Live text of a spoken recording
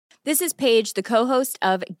This is Paige, the co-host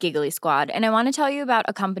of Giggly Squad, and I want to tell you about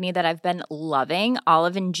a company that I've been loving,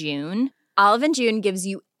 Olive & June. Olive & June gives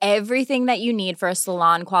you everything that you need for a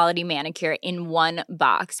salon-quality manicure in one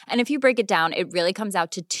box. And if you break it down, it really comes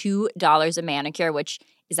out to $2 a manicure, which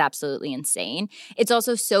is absolutely insane. It's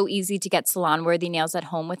also so easy to get salon-worthy nails at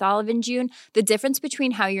home with Olive & June. The difference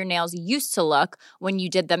between how your nails used to look when you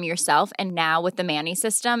did them yourself and now with the Mani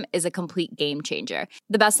system is a complete game changer.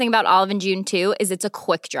 The best thing about Olive & June, too, is it's a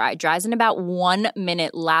quick dry. Dries in about 1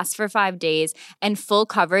 minute, lasts for 5 days, and full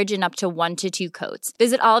coverage in up to 1 to 2 coats.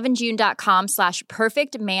 Visit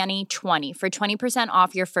oliveandjune.com/perfectmani20 for 20%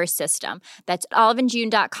 off your first system. That's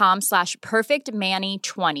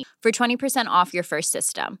oliveandjune.com/perfectmani20 for 20% off your first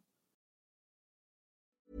system.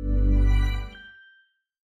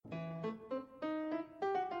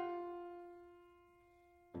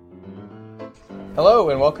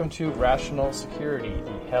 Hello and welcome to Rational Security,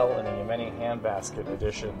 the Hell in a Yemeni Handbasket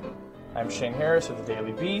edition. I'm Shane Harris of the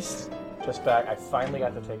Daily Beast. Just back, I finally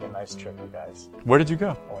got to take a nice trip, you guys. Where did you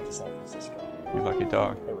go? I went to San Francisco. You lucky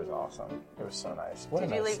dog. It was awesome. It was so nice.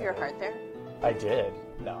 Did you leave your heart there? I did.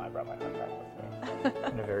 No, I brought my heart back with me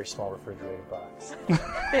in a very small refrigerated box.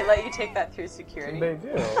 They let you take that through security? They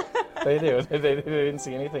do. They do. They didn't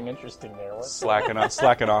see anything interesting there. Slacking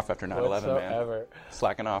off after 9/11, man.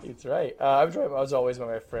 Slacking off. That's right. I'm joined, as always, by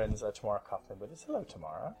my friends Tamara Kaufman with us. Hello,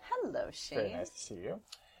 Tamara. Hello, Shane. Very nice to see you.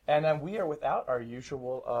 And we are without our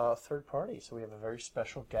usual third party, so we have a very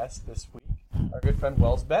special guest this week. Our good friend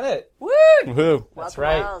Wells Bennett. Woo! Woohoo! That's Welcome,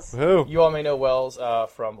 right. Wells. Woohoo! You all may know Wells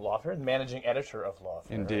from Lawfare, managing editor of Lawfare.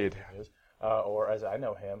 Indeed. Or as I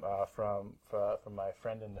know him, from my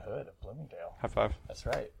friend in the hood of Bloomingdale. High five. That's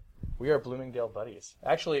right. We are Bloomingdale buddies.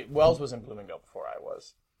 Actually, Wells was in Bloomingdale before I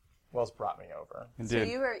was. Wells brought me over. Indeed. So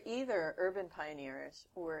you are either urban pioneers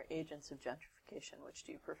or agents of gentrification. Which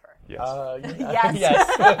do you prefer? Yes. Yes. Yes.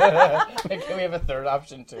 Can we have a third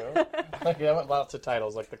option too? Like, I want lots of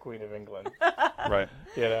titles like the Queen of England. Right.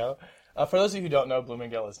 You know? For those of you who don't know,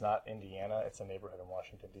 Bloomingdale is not Indiana. It's a neighborhood in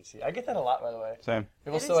Washington, D.C. I get that a lot, by the way. Same.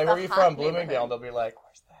 People It say, is like, the where are you hot from? Bloomingdale. neighborhood. And they'll be like,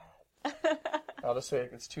 where's that? I'll just say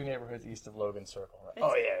it's 2 neighborhoods east of Logan Circle. Like,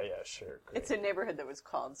 oh, yeah, sure. Great. It's a neighborhood that was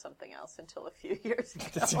called something else until a few years ago.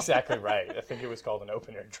 That's exactly right. I think it was called an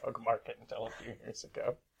open-air drug market until a few years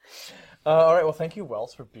ago. All right, well, thank you,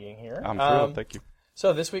 Wells, for being here. I'm thrilled. Thank you.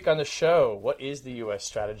 So this week on the show, what is the U.S.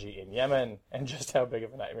 strategy in Yemen, and just how big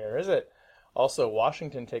of a nightmare is it? Also,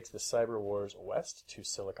 Washington takes the cyber wars west to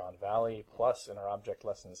Silicon Valley, plus in our Object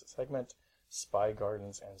Lessons segment, spy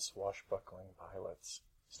gardens and swashbuckling pilots.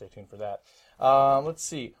 Stay tuned for that. Let's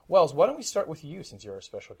see. Wells, why don't we start with you, since you're our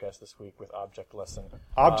special guest this week with Object Lesson.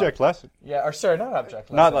 Object lesson. Yeah, or sorry, not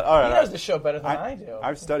Object Lesson. Not all right, he knows the show better than I do.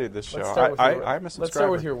 I've studied this show. Let's start with your, I'm a subscriber. Let's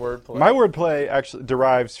start with your wordplay. My wordplay actually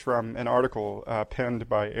derives from an article penned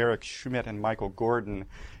by Eric Schmidt and Michael Gordon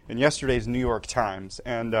in yesterday's New York Times,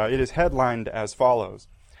 and it is headlined as follows: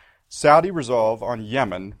 Saudi resolve on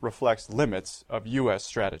Yemen reflects limits of U.S.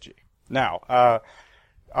 strategy. Now,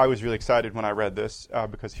 I was really excited when I read this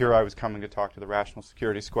because here I was coming to talk to the Rational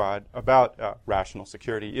Security Squad about rational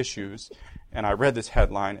security issues, and I read this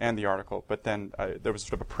headline and the article, but then there was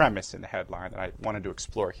sort of a premise in the headline that I wanted to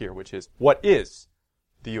explore here, which is, what is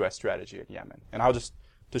the U.S. strategy in Yemen? And I'll just,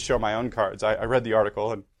 to show my own cards, I read the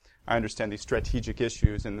article, and I understand these strategic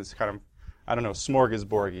issues in this kind of, I don't know,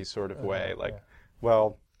 smorgasbordy sort of way. Like,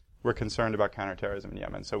 well, we're concerned about counterterrorism in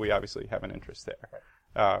Yemen, so we obviously have an interest there.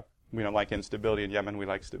 We don't like instability in Yemen. We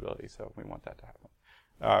like stability, so we want that to happen.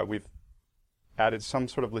 We've added some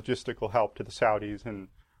sort of logistical help to the Saudis in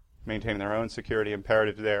maintaining their own security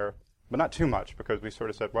imperatives there, but not too much, because we sort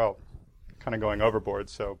of said, well, kind of going overboard,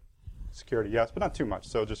 so security, yes, but not too much,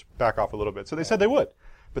 so just back off a little bit. So they said they would,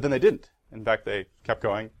 but then they didn't. In fact, they kept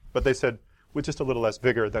going, but they said with just a little less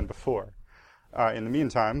vigor than before. In the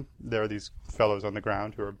meantime, there are these fellows on the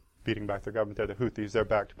ground who are beating back their government. They're the Houthis. They're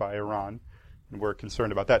backed by Iran. And we're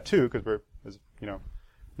concerned about that, too, because we're, as you know,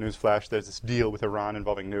 newsflash, there's this deal with Iran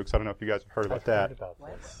involving nukes. I don't know if you guys have heard about that. Heard about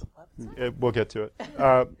this. We'll get to it.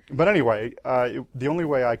 But anyway, the only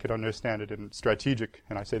way I could understand it in strategic,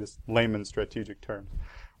 and I say this layman strategic terms,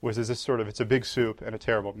 was as this sort of, it's a big soup and a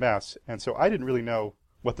terrible mess. And so I didn't really know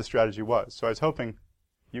what the strategy was. So I was hoping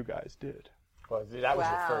you guys did. Well, that was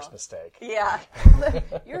your first mistake. Yeah.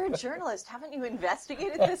 You're a journalist. Haven't you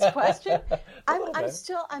investigated this question?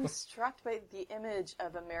 I'm struck by the image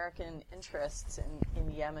of American interests in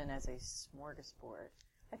Yemen as a smorgasbord.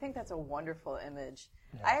 I think that's a wonderful image.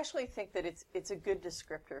 Yeah. I actually think that it's a good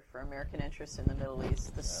descriptor for American interests in the Middle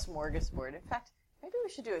East, the smorgasbord. In fact, Maybe we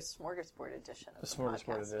should do a smorgasbord edition of The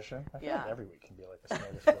smorgasbord edition? I feel Yeah. like every week can be like a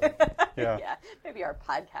smorgasbord. Yeah. Maybe our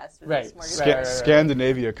podcast is Right. a smorgasbord. Right.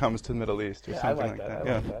 Scandinavia comes to the Middle East or Yeah, I something like like that. that. I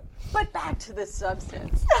Yeah. like that. But back to the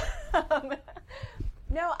substance.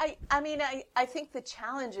 No, I think the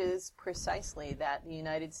challenge is precisely that the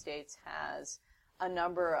United States has a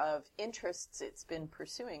number of interests it's been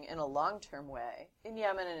pursuing in a long-term way in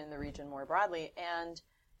Yemen and in the region more broadly. And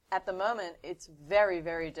at the moment, it's very,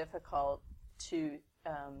 very difficult to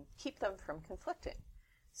keep them from conflicting.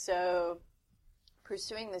 So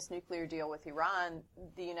pursuing this nuclear deal with Iran,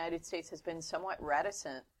 the United States has been somewhat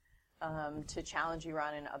reticent to challenge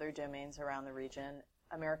Iran in other domains around the region.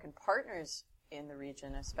 American partners in the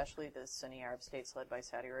region, especially the Sunni Arab states led by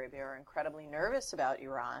Saudi Arabia, are incredibly nervous about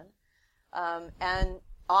Iran. And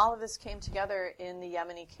all of this came together in the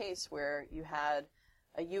Yemeni case where you had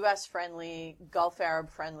a U.S.-friendly, Gulf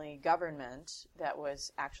Arab-friendly government that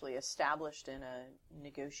was actually established in a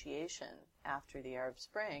negotiation after the Arab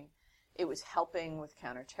Spring. It was helping with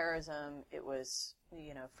counterterrorism. It was,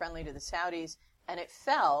 friendly to the Saudis, and it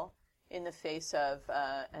fell in the face of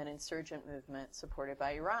an insurgent movement supported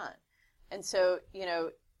by Iran. And so,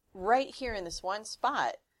 right here in this one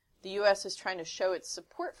spot, the U.S. is trying to show its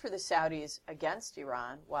support for the Saudis against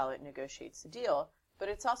Iran while it negotiates the deal, but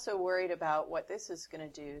it's also worried about what this is going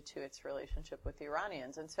to do to its relationship with the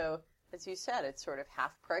Iranians. And so, as you said, it's sort of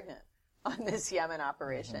half pregnant on this Yemen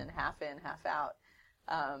operation, half in, half out.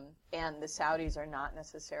 And the Saudis are not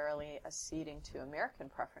necessarily acceding to American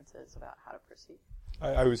preferences about how to proceed.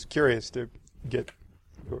 I was curious to get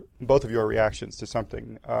both of your reactions to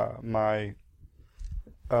something. A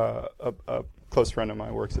close friend of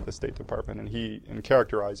mine works at the State Department, and he, in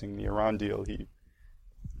characterizing the Iran deal, he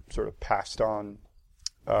sort of passed on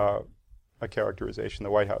a characterization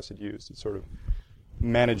the White House had used. It's sort of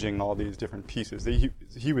managing all these different pieces.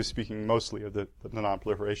 He was speaking mostly of the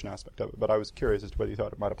non-proliferation aspect of it, but I was curious as to whether he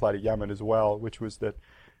thought it might apply to Yemen as well, which was that,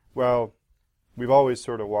 well, we've always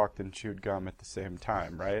sort of walked and chewed gum at the same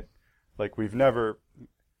time, right? Like we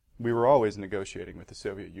were always negotiating with the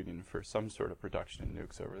Soviet Union for some sort of reduction in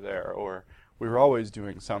nukes over there, or we were always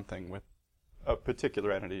doing something with a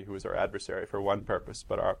particular entity who was our adversary for one purpose,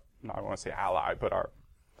 but I don't want to say ally, but our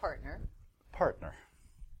Partner.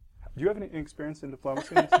 Do you have any experience in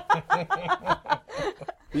diplomacy? Fine.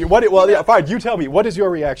 You tell me. What is your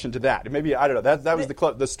reaction to that? Maybe I don't know. That was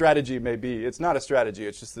the strategy. Maybe it's not a strategy.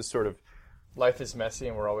 It's just this sort of Life is messy,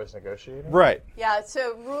 and we're always negotiating. right. Yeah.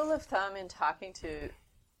 So, rule of thumb in talking to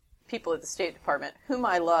people at the State Department, whom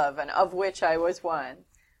I love and of which I was one,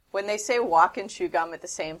 when they say walk and chew gum at the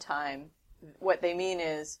same time, what they mean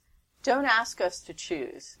is don't ask us to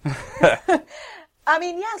choose. I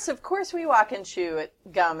mean, yes, of course we walk and chew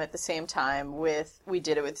gum at the same time. We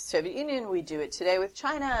did it with the Soviet Union. We do it today with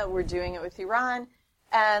China. We're doing it with Iran.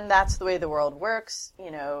 And that's the way the world works.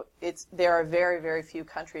 There are very, very few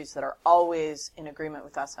countries that are always in agreement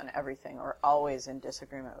with us on everything or always in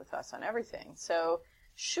disagreement with us on everything. So,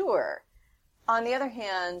 sure. On the other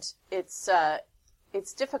hand,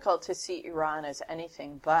 it's difficult to see Iran as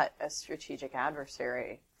anything but a strategic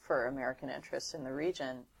adversary for American interests in the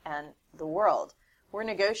region and the world. We're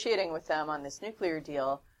negotiating with them on this nuclear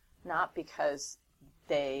deal not because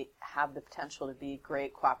they have the potential to be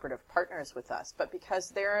great cooperative partners with us, but because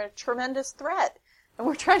they're a tremendous threat, and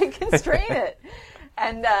we're trying to constrain it.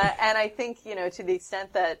 And I think, to the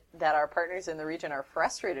extent that our partners in the region are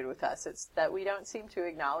frustrated with us, it's that we don't seem to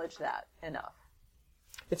acknowledge that enough.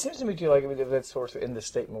 It seems to me, too, like that's sort of in the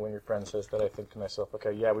statement when your friend says that, I think to myself,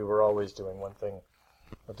 okay, yeah, we were always doing one thing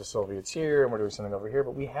with the Soviets here, and we're doing something over here,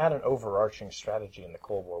 but we had an overarching strategy in the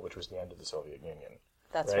Cold War, which was the end of the Soviet Union.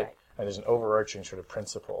 That's right. And there's an overarching sort of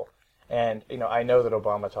principle. And, I know that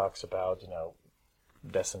Obama talks about,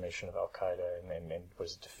 decimation of Al-Qaeda and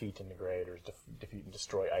was it defeat and degrade or defeat and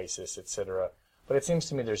destroy ISIS, etc. But it seems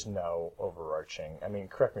to me there's no overarching,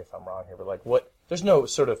 correct me if I'm wrong here, but there's no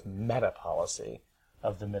sort of meta policy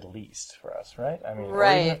of the Middle East for us, right? right.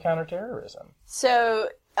 Or even counterterrorism. So,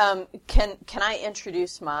 can I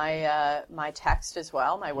introduce my my text as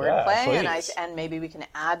well, my wordplay, and maybe we can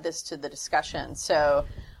add this to the discussion. So,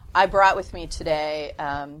 I brought with me today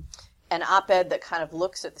an op-ed that kind of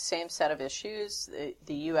looks at the same set of issues,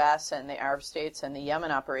 the U.S. and the Arab states and the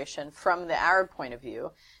Yemen operation from the Arab point of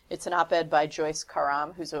view. It's an op-ed by Joyce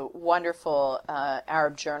Karam, who's a wonderful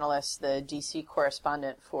Arab journalist, the D.C.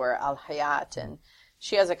 correspondent for Al Hayat, and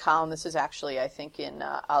she has a column, this is actually, I think, in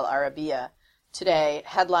Al Arabiya today,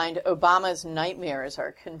 headlined, Obama's Nightmares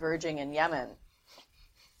Are Converging in Yemen.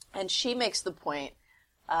 And she makes the point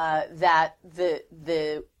that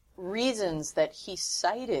the reasons that he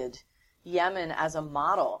cited Yemen as a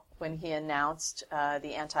model when he announced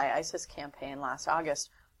the anti-ISIS campaign last August,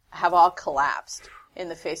 have all collapsed in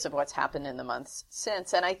the face of what's happened in the months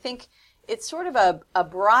since. And I think it's sort of a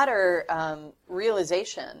broader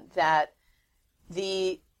realization that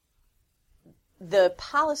the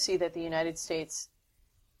policy that the United States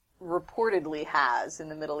reportedly has in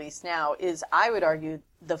the Middle East now is, I would argue,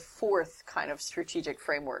 the fourth kind of strategic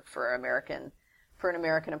framework for an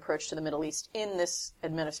American approach to the Middle East in this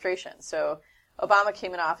administration. So Obama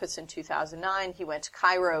came in office in 2009. He went to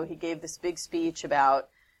Cairo. He gave this big speech about,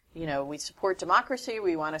 we support democracy.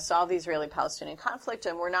 We want to solve the Israeli-Palestinian conflict,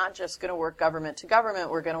 and we're not just going to work government to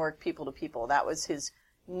government. We're going to work people to people. That was his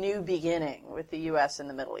new beginning with the U.S. in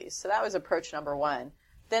the Middle East. So that was approach number one.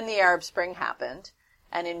 Then the Arab Spring happened,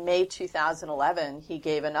 and in May 2011, he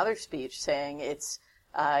gave another speech saying it's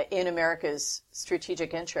in America's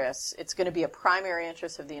strategic interests. It's going to be a primary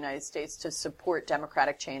interest of the United States to support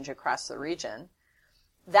democratic change across the region.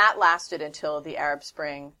 That lasted until the Arab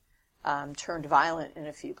Spring turned violent in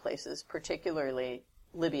a few places, particularly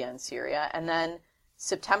Libya and Syria. And then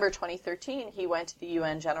September 2013, he went to the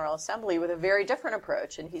UN General Assembly with a very different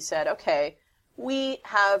approach. And he said, okay, we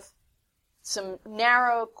have some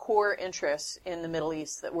narrow core interests in the Middle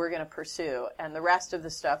East that we're going to pursue, and the rest of the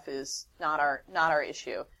stuff is not our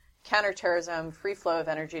issue. Counterterrorism, free flow of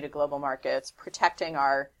energy to global markets, protecting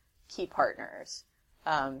our key partners,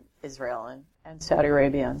 Israel and Saudi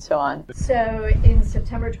Arabia and so on. So in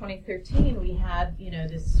September 2013, we had,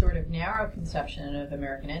 this sort of narrow conception of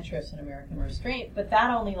American interest and American restraint, but that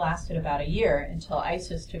only lasted about a year until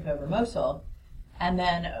ISIS took over Mosul. And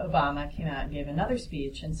then Obama came out and gave another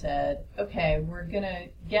speech and said, okay, we're going to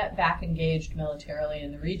get back engaged militarily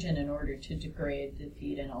in the region in order to degrade,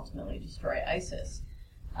 defeat, and ultimately destroy ISIS.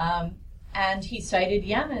 And he cited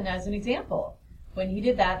Yemen as an example. When he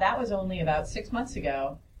did that, that was only about 6 months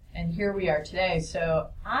ago, and here we are today.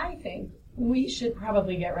 So I think we should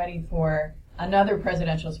probably get ready for another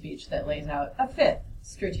presidential speech that lays out a fifth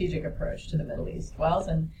strategic approach to the Middle East, Wells,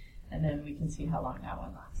 and then we can see how long that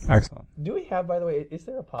one lasts. Excellent. Do we have, by the way, is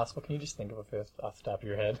there a possible, can you just think of a fifth off the top of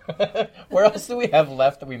your head? Where else do we have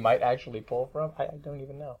left that we might actually pull from? I don't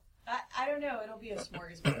even know. I don't know. It'll be a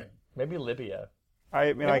smorgasbord. Maybe Libya.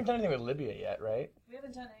 I We haven't done anything with Libya yet, right? We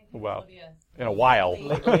haven't done anything Well, with Libya. in a while.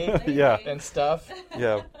 Lately? Yeah. And stuff.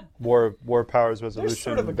 Yeah. War powers resolution,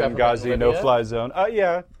 sort of a government in Benghazi, Libya. no-fly zone.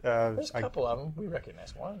 Yeah. There's a couple of them. We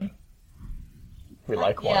recognize one. We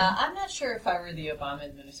like one. Yeah, I'm not sure if I were the Obama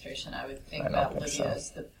administration, I would think about Libya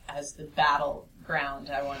as the battleground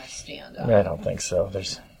I want to stand on. I don't think so.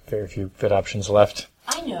 There's very few good options left.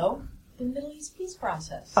 I know. The Middle East peace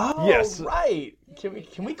process. Oh, Yes. right.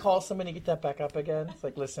 Can we call somebody to get that back up again? It's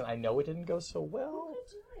like, listen, I know it didn't go so well. Who could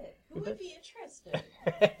do it? Who would be interested?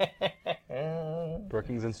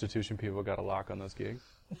 Brookings Institution people got a lock on those gigs.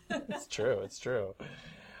 It's true.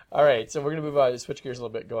 All right, so we're going to move on, switch gears a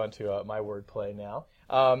little bit, go on to my wordplay now.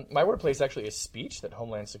 My wordplay is actually a speech that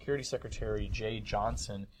Homeland Security Secretary Jay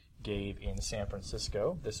Johnson gave in San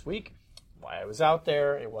Francisco this week. While I was out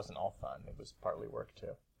there, it wasn't all fun. It was partly work,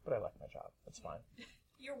 too. But I like my job. It's fine.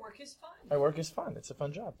 Your work is fun. My work is fun. It's a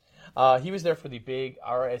fun job. He was there for the big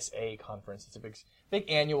RSA conference. It's a big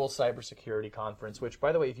annual cybersecurity conference, which,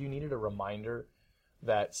 by the way, if you needed a reminder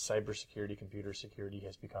that cybersecurity, computer security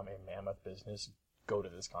has become a mammoth business, go to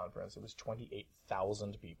this conference. It was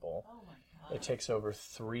 28,000 people. Oh, my God. It takes over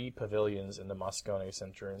 3 pavilions in the Moscone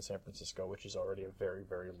Center in San Francisco, which is already a very,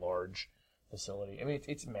 very large facility. I mean,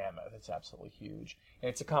 it's mammoth. It's absolutely huge. And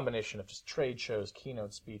it's a combination of just trade shows,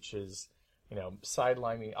 keynote speeches,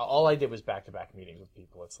 sidelining. All I did was back-to-back meetings with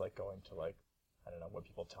people. It's like going to, I don't know what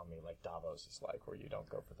people tell me, Davos is like, where you don't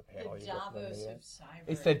go for the panel. The you go for the Davos meeting. of cyber.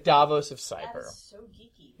 It's the Davos of cyber. That's so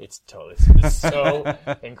geeky. It's so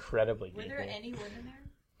incredibly geeky. Were there any women there?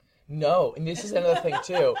 No, and this is another thing,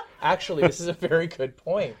 too. Actually, this is a very good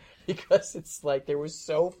point, because it's like there were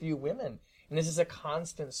so few women. And this is a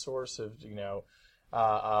constant source of,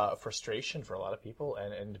 frustration for a lot of people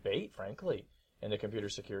and debate, frankly, in the computer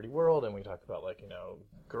security world. And we talk about,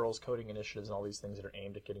 girls coding initiatives and all these things that are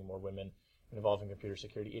aimed at getting more women involved in computer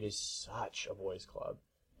security. It is such a boys' club.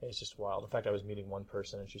 It's just wild. In fact, I was meeting one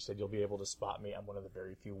person, and she said, "You'll be able to spot me. I'm one of the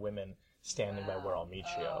very few women standing by where I'll meet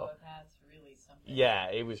you." Oh, that's really something.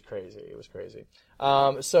 Yeah, it was crazy.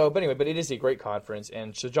 But it is a great conference.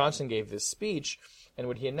 And so Johnson gave this speech, and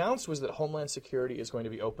what he announced was that Homeland Security is going to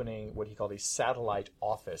be opening what he called a satellite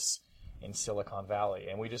office in Silicon Valley.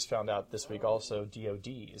 And we just found out this week also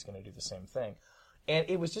DOD is going to do the same thing. And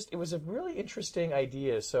it was a really interesting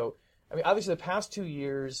idea. So, obviously the past 2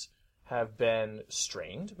 years have been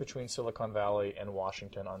strained between Silicon Valley and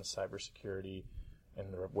Washington on cybersecurity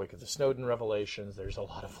in the wake of the Snowden revelations. There's a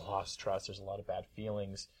lot of lost trust. There's a lot of bad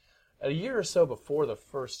feelings. A year or so before the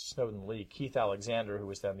first Snowden leak, Keith Alexander, who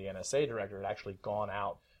was then the NSA director, had actually gone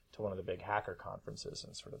out to one of the big hacker conferences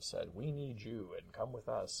and sort of said, "We need you, and come with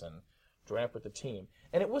us, and join up with the team."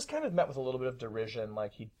 And it was kind of met with a little bit of derision,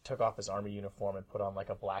 like he took off his army uniform and put on like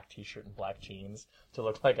a black t-shirt and black jeans to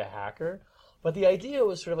look like a hacker. But the idea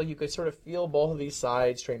was sort of like you could sort of feel both of these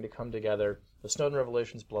sides trying to come together. The Snowden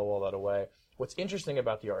revelations blow all that away. What's interesting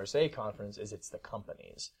about the RSA conference is it's the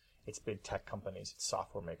companies. It's big tech companies, it's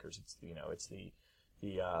software makers, it's the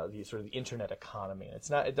sort of the internet economy. And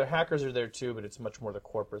it's not, the hackers are there too, but it's much more the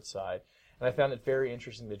corporate side. And I found it very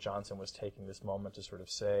interesting that Johnson was taking this moment to sort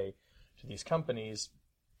of say to these companies,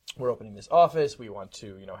 we're opening this office, we want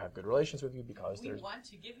to, have good relations with you because we want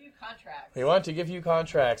to give you contracts. We want to give you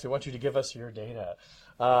contracts. We want you to give us your data.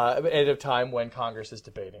 At a time when Congress is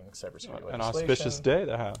debating cybersecurity legislation. An auspicious day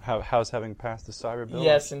to House having passed the cyber bill.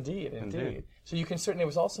 Yes, indeed. So you can certainly, it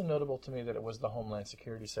was also notable to me that it was the Homeland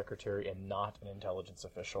Security Secretary and not an intelligence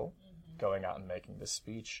official going out and making this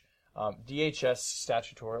speech. DHS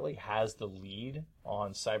statutorily has the lead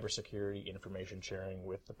on cybersecurity information sharing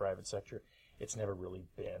with the private sector. It's never really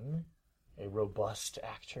been a robust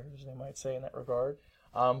actor, as they might say, in that regard.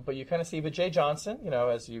 But you kind of see, but Jay Johnson,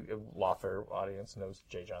 as a Lawfare audience knows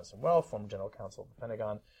Jay Johnson well, former general counsel of the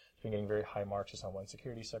Pentagon, has been getting very high marks as Homeland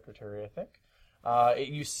Security Secretary, I think.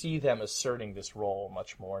 You see them asserting this role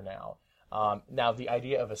much more now. Now, the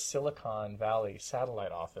idea of a Silicon Valley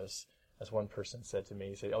satellite office, as one person said to me,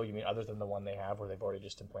 he said, "Oh, you mean other than the one they have where they've already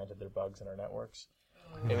just implanted their bugs in our networks?"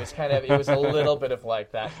 It was a little bit of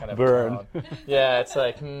like that kind of burn. Yeah, it's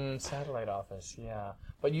like, satellite office, yeah.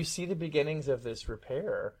 But you see the beginnings of this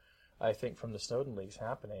repair, I think, from the Snowden leaks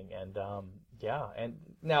happening. And, and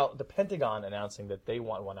now the Pentagon announcing that they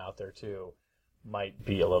want one out there, too, might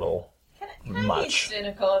be a little Can much. I be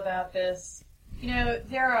cynical about this?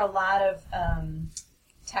 There are a lot of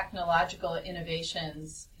technological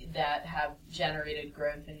innovations that have generated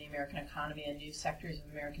growth in the American economy and new sectors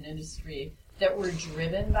of American industry that were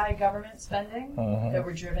driven by government spending, that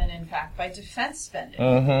were driven, in fact, by defense spending.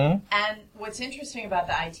 And what's interesting about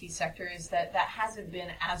the IT sector is that hasn't been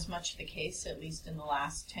as much the case, at least in the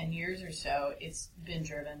last 10 years or so. It's been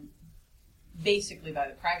driven basically by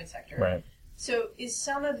the private sector. Right. So is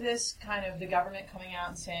some of this kind of the government coming out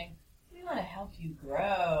and saying, we want to help you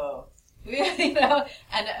grow, and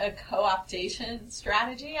a co-optation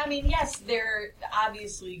strategy? I mean, yes, there are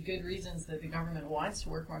obviously good reasons that the government wants to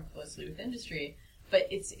work more closely with industry, but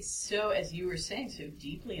it's so, as you were saying, so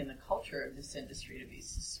deeply in the culture of this industry to be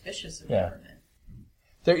suspicious of government.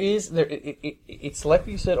 It's like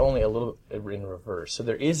you said, only a little in reverse. So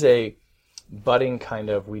there is a budding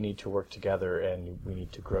kind of, we need to work together and we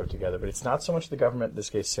need to grow together, but it's not so much the government, in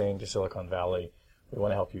this case, saying to Silicon Valley, we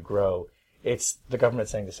want to help you grow. It's the government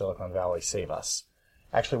saying to Silicon Valley, save us.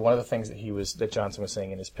 Actually, one of the things that Johnson was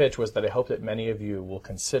saying in his pitch was that I hope that many of you will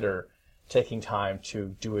consider taking time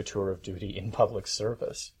to do a tour of duty in public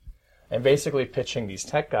service. And basically pitching these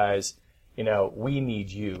tech guys, we need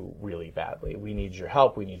you really badly. We need your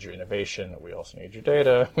help. We need your innovation. We also need your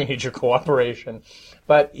data. We need your cooperation.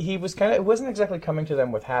 But he was it wasn't exactly coming to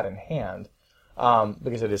them with hat in hand.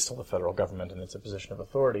 Because it is still the federal government and it's a position of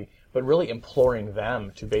authority, but really imploring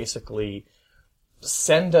them to basically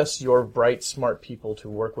send us your bright, smart people to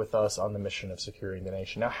work with us on the mission of securing the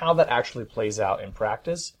nation. Now, how that actually plays out in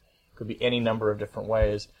practice could be any number of different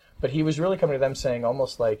ways, but he was really coming to them saying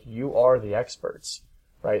almost like, you are the experts,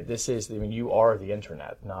 right? You are the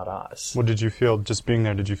internet, not us. Well, did you feel, just being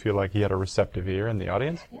there, did you feel like he had a receptive ear in the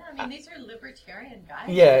audience? Yeah, I mean, these are libertarian guys.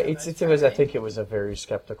 Yeah, I think it was a very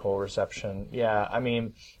skeptical reception. Yeah, I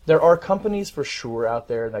mean, there are companies for sure out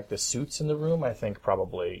there, like the suits in the room, I think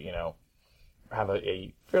probably, have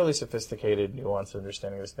a fairly sophisticated, nuanced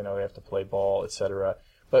understanding of this. They know they have to play ball, etc.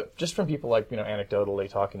 But just from people like, anecdotally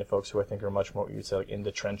talking to folks who I think are much more, you'd say, like in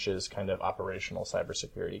the trenches, kind of operational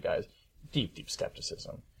cybersecurity guys, deep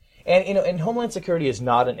skepticism. And Homeland Security is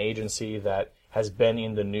not an agency that has been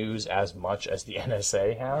in the news as much as the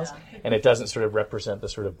NSA has, and it doesn't sort of represent the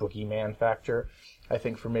sort of boogeyman factor, I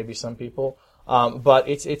think, for maybe some people. But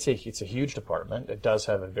it's a huge department. It does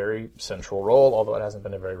have a very central role, although it hasn't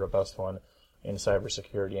been a very robust one in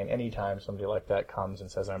cybersecurity. And any time somebody like that comes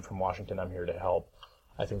and says, I'm from Washington, I'm here to help,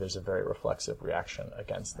 I think there's a very reflexive reaction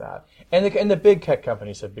against that. And the big tech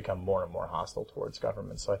companies have become more and more hostile towards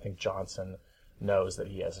government. So I think Johnson knows that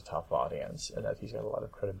he has a tough audience and that he's got a lot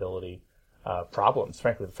of credibility problems.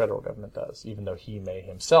 Frankly, the federal government does, even though he may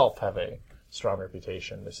himself have a strong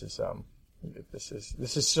reputation. This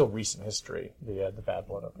is still recent history. The bad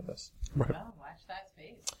blood over this. Well, watch that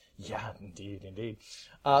space. Yeah, indeed. Indeed.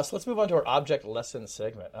 So let's move on to our object lesson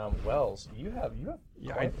segment. Wells, you have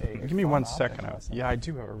give me 1 second. I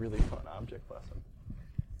do have a really fun object lesson.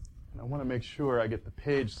 And I want to make sure I get the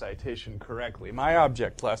page citation correctly. My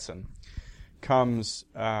object lesson comes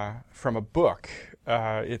from a book.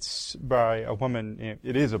 It's by a woman.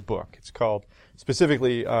 It is a book. It's called,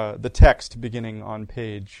 specifically, the text beginning on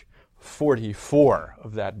page 44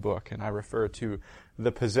 of that book, and I refer to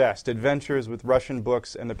The Possessed: Adventures with Russian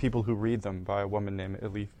Books and the People Who Read Them by a woman named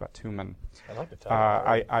Elif Batuman. I like the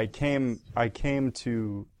title. I came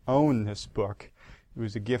to own this book. It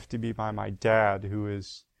was a gift to me by my dad,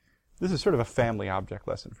 this is sort of a family object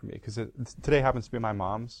lesson for me, because today happens to be my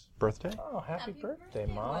mom's birthday. Oh, happy birthday,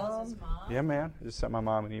 Mom. Yeah, man. I just sent my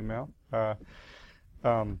mom an email.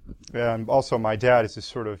 And also my dad is this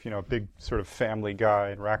sort of, big sort of family guy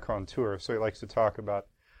and raconteur, so he likes to talk about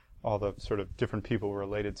all the sort of different people we're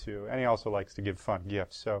related to, and he also likes to give fun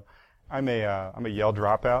gifts. So I'm a Yale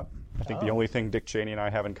dropout. I think the only thing Dick Cheney and I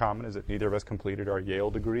have in common is that neither of us completed our Yale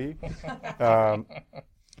degree. We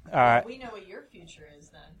know what your future is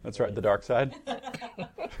then. That's right, the dark side. Darth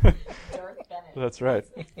Bennett. That's right.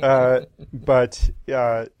 But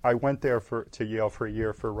I went there to Yale for a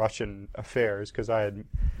year for Russian affairs because I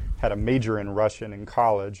had a major in Russian in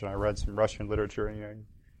college, and I read some Russian literature and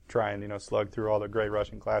try and slug through all the great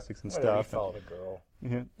Russian classics and stuff. You followed a girl.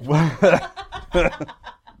 Yeah.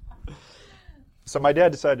 So my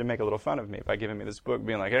dad decided to make a little fun of me by giving me this book,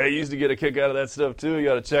 being like, "Hey, you used to get a kick out of that stuff too. You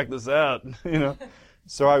got to check this out,"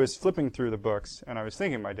 So I was flipping through the books, and I was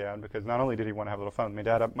thinking my dad, because not only did he want to have a little fun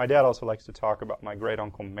with my dad also likes to talk about my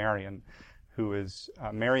great-uncle Marion, who is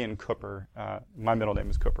Marion Cooper. My middle name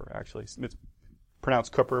is Cooper, actually. It's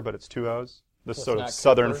pronounced Cooper, but it's 2 O's. The sort of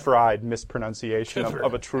southern fried mispronunciation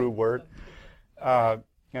of a true word.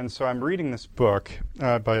 And so I'm reading this book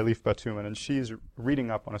by Elif Batuman, and she's reading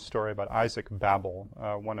up on a story about Isaac Babel,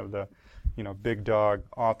 one of the big dog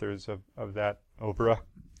authors of that oeuvre.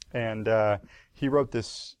 And he wrote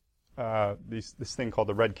this thing called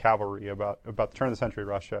The Red Cavalry about the turn of the century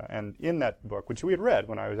Russia. And in that book, which we had read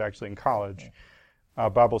when I was actually in college,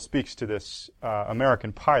 Babel speaks to this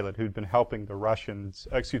American pilot who'd been helping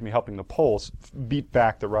the Poles beat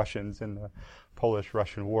back the Russians in the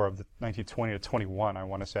Polish-Russian War of the 1920 to 21, I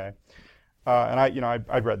want to say. And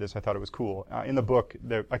I'd read this. I thought it was cool. In the book,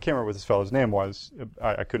 I can't remember what this fellow's name was.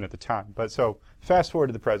 I couldn't at the time. But so fast forward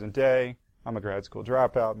to the present day. I'm a grad school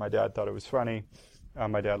dropout. My dad thought it was funny.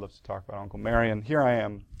 My dad loves to talk about Uncle Marion. Here I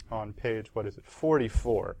am on page,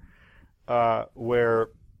 44, where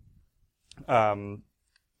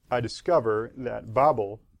I discover that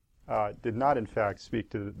Babel did not, in fact, speak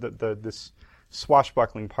to this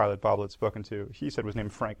swashbuckling pilot Babel had spoken to. He said was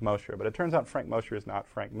named Frank Mosher, but it turns out Frank Mosher is not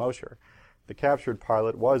Frank Mosher. The captured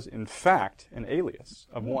pilot was, in fact, an alias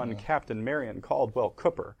of one Captain Marion Caldwell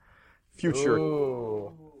Cooper,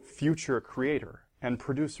 future creator and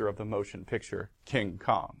producer of the motion picture King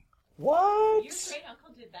Kong. What? Your great uncle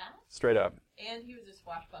did that? Straight up. And he was a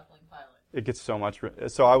swashbuckling pilot. It gets so much.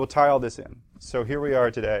 So I will tie all this in. So here we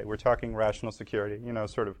are today. We're talking rational security.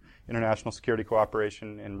 Sort of international security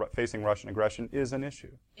cooperation in facing Russian aggression is an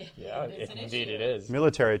issue. Yeah, indeed it is.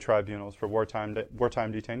 Military tribunals for wartime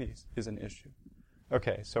detainees is an issue.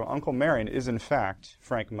 Okay, so Uncle Marion is in fact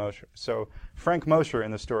Frank Mosher. So Frank Mosher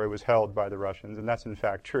in the story was held by the Russians, and that's in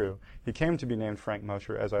fact true. He came to be named Frank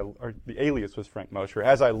Mosher or the alias was Frank Mosher,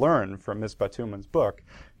 as I learned from Miss Batuman's book,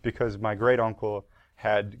 because my great uncle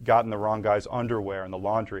had gotten the wrong guy's underwear in the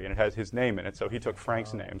laundry, and it has his name in it, so he took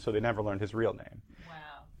Frank's name, so they never learned his real name. Wow.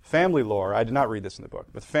 Family lore, I did not read this in the book,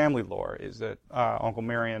 but family lore is that Uncle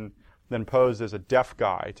Marion then posed as a deaf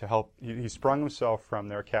guy to help. He sprung himself from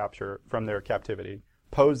their captivity,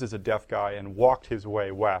 posed as a deaf guy, and walked his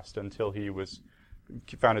way west until he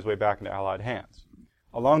found his way back into Allied hands.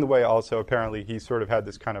 Along the way, also, apparently, he sort of had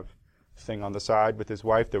this kind of thing on the side with his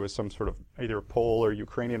wife. There was some sort of either Pole or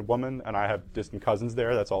Ukrainian woman, and I have distant cousins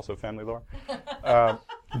there. That's also family lore.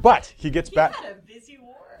 But he gets back. He had a busy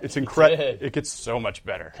war. It's incredible. It gets so much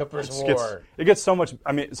better. Cooper's War. It gets so much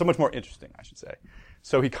more interesting, I should say.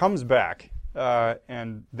 So he comes back,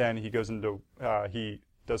 and then he goes into, he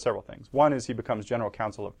does several things. One is he becomes general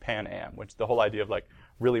counsel of Pan Am, which the whole idea of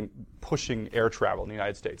really pushing air travel in the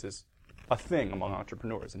United States is a thing among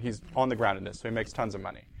entrepreneurs, and he's on the ground in this, so he makes tons of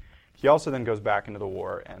money. He also then goes back into the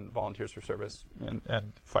war and volunteers for service and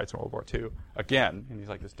fights in World War II again, and he's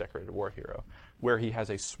like this decorated war hero, where he has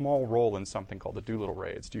a small role in something called the Doolittle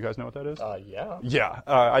Raids. Do you guys know what that is? Yeah. Yeah,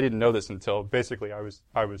 I didn't know this until basically I was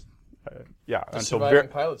The surviving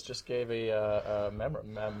pilots just gave a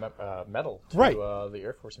medal to the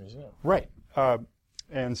Air Force Museum. Right.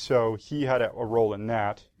 And so he had a role in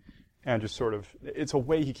that. and just sort of, it's a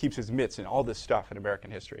way he keeps his mitts in all this stuff in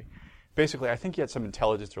American history. Basically, I think he had some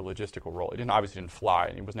intelligence or logistical role. He obviously didn't fly,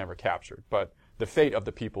 and he was never captured. But the fate of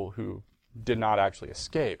the people who did not actually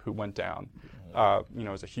escape, who went down,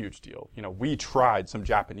 is a huge deal. We tried some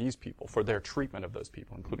Japanese people for their treatment of those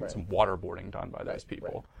people, including some waterboarding done by those people.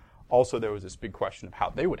 Right. Also, there was this big question of how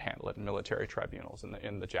they would handle it in military tribunals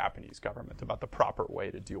in the Japanese government about the proper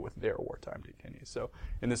way to deal with their wartime detainees. So,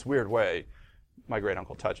 in this weird way, my great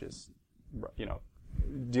uncle touches,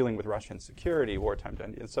 dealing with Russian security, wartime,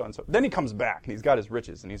 and so on and so. Then he comes back, and he's got his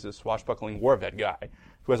riches, and he's a swashbuckling war vet guy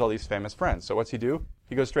who has all these famous friends. So what's he do?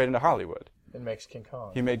 He goes straight into Hollywood. And makes King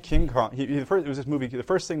Kong. He made King Kong. The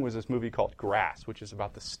first thing was this movie called Grass, which is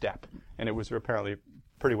about the steppe, and it was apparently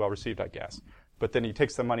pretty well received, I guess. But then he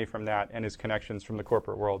takes the money from that and his connections from the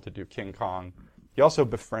corporate world to do King Kong. He also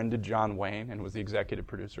befriended John Wayne and was the executive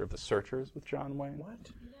producer of The Searchers with John Wayne. What?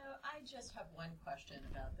 I just have one question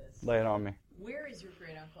about this. Lay it on me. Where is your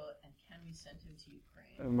great uncle, and can we send him to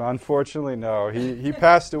Ukraine? Unfortunately, no. He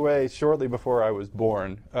passed away shortly before I was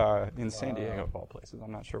born in San Diego, of all places.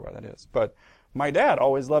 I'm not sure why that is. But my dad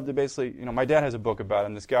always loved to basically, my dad has a book about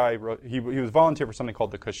him. This guy wrote, he was volunteer for something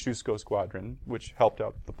called the Kosciuszko Squadron, which helped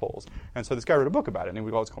out the Poles. And so this guy wrote a book about it, and he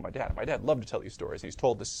would always call my dad. And my dad loved to tell these stories, and he's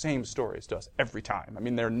told the same stories to us every time. I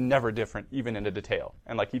mean, they're never different, even in a detail.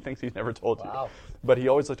 And he thinks he's never told you. But he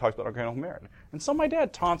always talks about our Grand Uncle Marion. And so my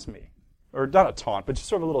dad taunts me. Or not a taunt, but just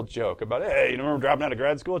sort of a little joke about, hey, remember dropping out of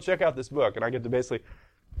grad school? Check out this book. And I get to basically,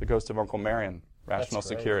 The Ghost of Uncle Marion, Rational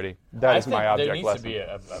Security. That is my object lesson. There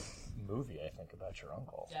needs to be a movie, I think, about your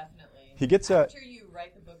uncle. Definitely. He gets After you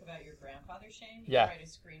write the book about your grandfather, Shane, you write a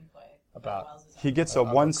screenplay about Wells's he gets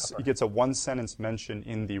a one-sentence mention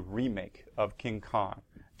in the remake of King Kong.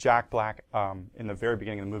 Jack Black, in the very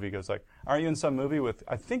beginning of the movie, goes like, aren't you in some movie with,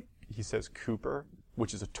 I think he says Cooper,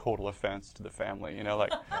 which is a total offense to the family.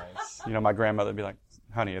 Nice. My grandmother would be like,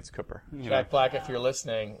 honey, it's Cooper. Jack Black, if you're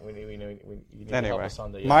listening, you need to help us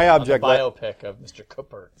on the biopic of Mr.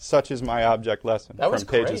 Cooper. Such is my object lesson from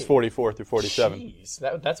pages 44 through 47.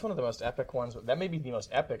 Jeez, that's one of the most epic ones. That may be the most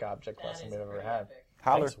epic object lesson we've ever had.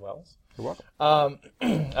 Holler. Thanks, Wells. You're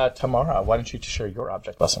welcome. Tamara, why don't you share your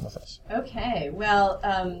object lesson with us? Okay.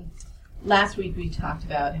 Well, last week we talked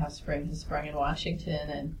about how spring has sprung in Washington,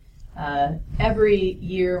 and every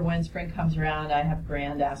year when spring comes around, I have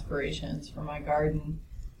grand aspirations for my garden.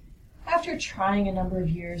 After trying a number of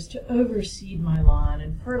years to overseed my lawn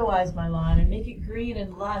and fertilize my lawn and make it green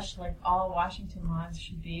and lush like all Washington lawns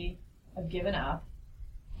should be, I've given up.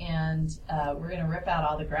 And we're going to rip out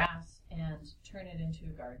all the grass and turn it into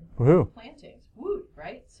a garden. Woohoo. Plantings. Woo,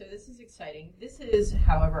 right? So this is exciting. This is,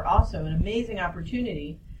 however, also an amazing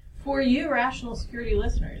opportunity for you Rational Security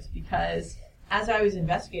listeners, because as I was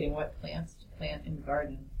investigating what plants to plant in the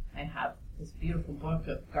garden, I have this beautiful book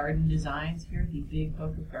of garden designs here, the big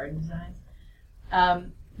book of garden designs.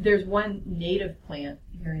 There's one native plant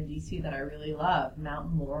here in DC that I really love,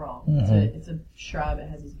 mountain laurel. Mm-hmm. It's a shrub. It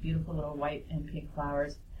has these beautiful little white and pink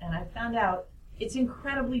flowers. And I found out it's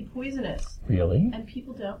incredibly poisonous. Really? And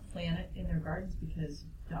people don't plant it in their gardens because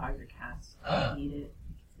dogs or cats eat it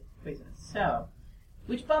because it's poisonous. So,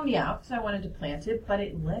 which bummed me out because I wanted to plant it, but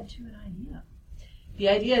it led to an idea. The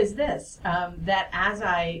idea is this, that as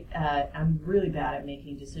I'm really bad at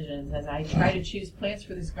making decisions, as I try to choose plants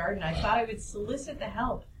for this garden, I thought I would solicit the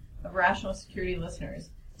help of Rational Security listeners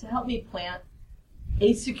to help me plant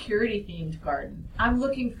a security-themed garden. I'm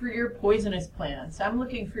looking for your poisonous plants. I'm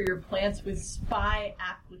looking for your plants with spy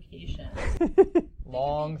applications.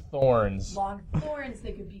 Long thorns. Long thorns.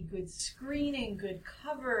 They could be good screening, good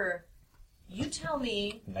cover. You tell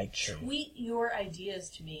me, tweet your ideas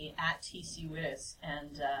to me at TC Wittes,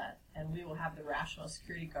 and we will have the Rational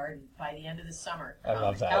Security Garden by the end of the summer. I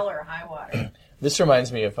love that. Hell or high water. This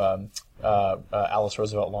reminds me of Alice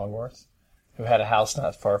Roosevelt Longworth, who had a house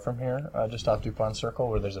not far from here, just off DuPont Circle,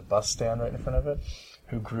 where there's a bus stand right in front of it,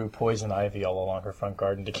 who grew poison ivy all along her front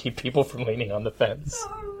garden to keep people from leaning on the fence.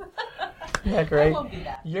 Isn't that great? I won't do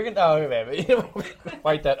that. You're gonna, maybe it won't be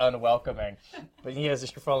quite that unwelcoming, but yes,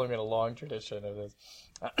 you're following in a long tradition of this.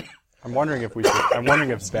 I'm wondering if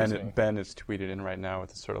Ben is tweeted in right now with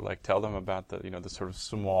the sort of tell them about the the sort of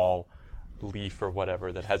small leaf or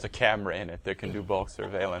whatever that has a camera in it that can do bulk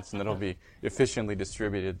surveillance, and that'll be efficiently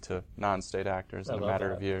distributed to non-state actors in a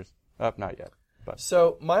matter of years. Not yet. But.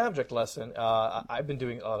 So my object lesson, I've been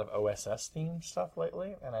doing a lot of OSS themed stuff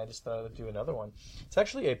lately, and I just thought I'd do another one. It's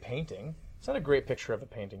actually a painting. It's not a great picture of a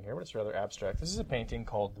painting here, but it's rather abstract. This is a painting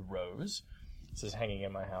called The Rose. This is hanging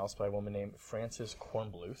in my house by a woman named Frances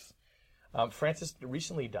Kornbluth. Frances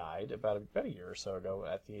recently died about a year or so ago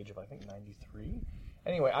at the age of, I think, 93.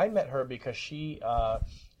 Anyway, I met her because she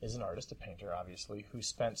is an artist, a painter, obviously, who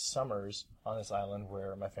spent summers on this island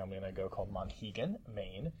where my family and I go called Monhegan,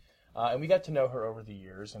 Maine. And we got to know her over the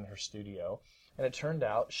years in her studio. And it turned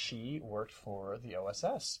out she worked for the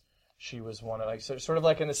OSS. She was one of, like, sort of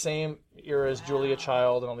like in the same era as Julia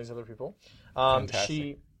Child and all these other people.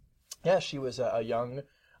 Fantastic. She was a young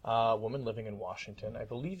woman living in Washington. I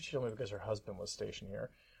believe she told me because her husband was stationed here.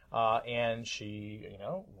 And she,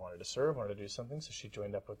 wanted to serve, wanted to do something, so she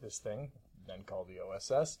joined up with this thing, then called the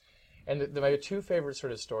OSS. And my two favorite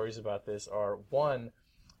sort of stories about this are, one,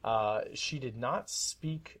 she did not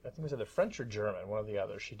speak, I think it was either French or German, one or the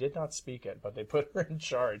other. She did not speak it, but they put her in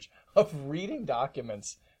charge of reading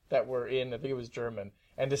documents that were in, I think it was German,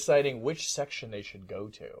 and deciding which section they should go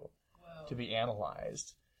to be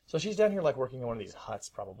analyzed. So she's down here like working in one of these huts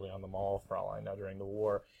probably on the mall for all I know during the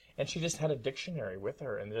war. And she just had a dictionary with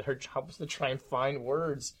her, and her job was to try and find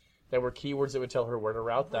words that were keywords that would tell her where to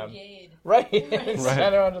route them. Right, and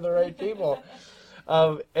send her on to the right people.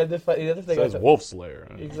 And the other thing says Wolf Slayer.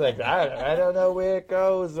 Exactly. I don't know where it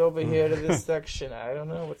goes over here to this section. I don't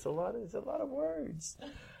know. It's a lot of words.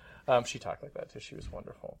 She talked like that too. She was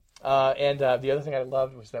wonderful. And the other thing I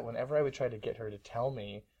loved was that whenever I would try to get her to tell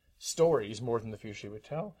me stories more than the few she would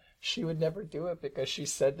tell, she would never do it because she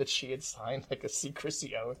said that she had signed like a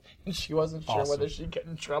secrecy oath and she wasn't sure whether she'd get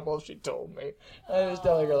in trouble if she told me. I was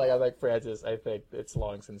telling her, I'm like, Frances, I think it's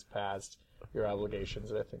long since past your obligations,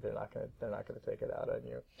 and I think they're not gonna take it out on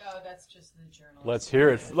you. Oh, that's just the journalist.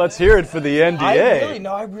 Let's hear it for the NDA.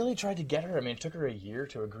 I really tried to get her. I mean, it took her a year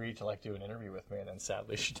to agree to do an interview with me, and then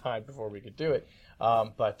sadly she died before we could do it.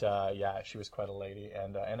 But she was quite a lady,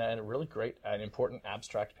 and a really great and important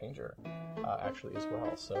abstract painter, actually as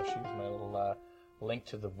well. So she was my little link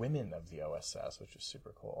to the women of the OSS, which is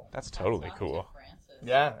super cool. That's totally cool.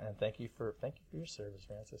 Yeah, and thank you for your service,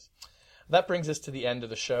 Frances. That brings us to the end of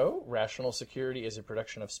the show. Rational Security is a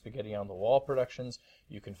production of Spaghetti on the Wall Productions.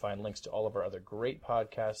 You can find links to all of our other great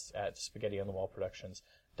podcasts at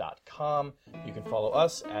spaghettionthewallproductions.com. You can follow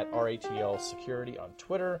us at RATL Security on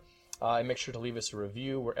Twitter. And make sure to leave us a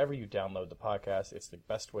review wherever you download the podcast. It's the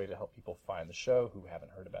best way to help people find the show who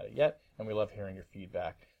haven't heard about it yet, and we love hearing your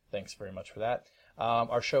feedback. Thanks very much for that.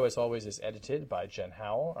 Our show, as always, is edited by Jen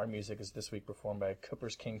Howell. Our music is this week performed by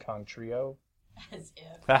Cooper's King Kong Trio. As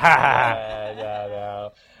if.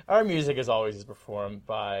 No. Our music, as always, is performed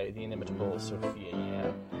by the inimitable Sophia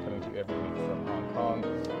Yan, coming to you every week from Hong Kong.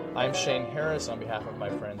 I'm Shane Harris on behalf of my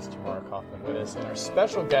friends Tamara Kaufman-Wittes and our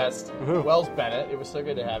special guest, Wells Bennett. It was so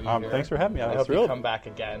good to have you here. Thanks for having me. I hope you come back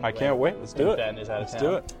again. I can't wait. Let's do it. Ben is out of town.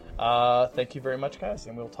 Let's do it. Thank you very much, guys,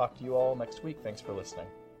 and we'll talk to you all next week. Thanks for listening.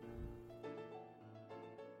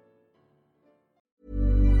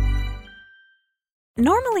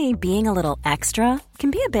 Normally, being a little extra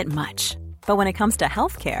can be a bit much, but when it comes to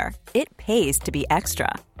healthcare, it pays to be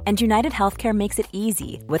extra. And United Healthcare makes it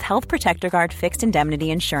easy with Health Protector Guard fixed indemnity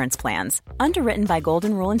insurance plans. Underwritten by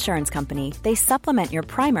Golden Rule Insurance Company, they supplement your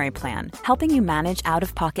primary plan, helping you manage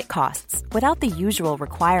out-of-pocket costs without the usual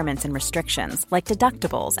requirements and restrictions like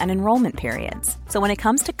deductibles and enrollment periods. So when it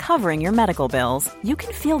comes to covering your medical bills, you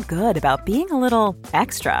can feel good about being a little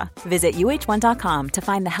extra. Visit UH1.com to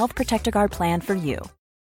find the Health Protector Guard plan for you.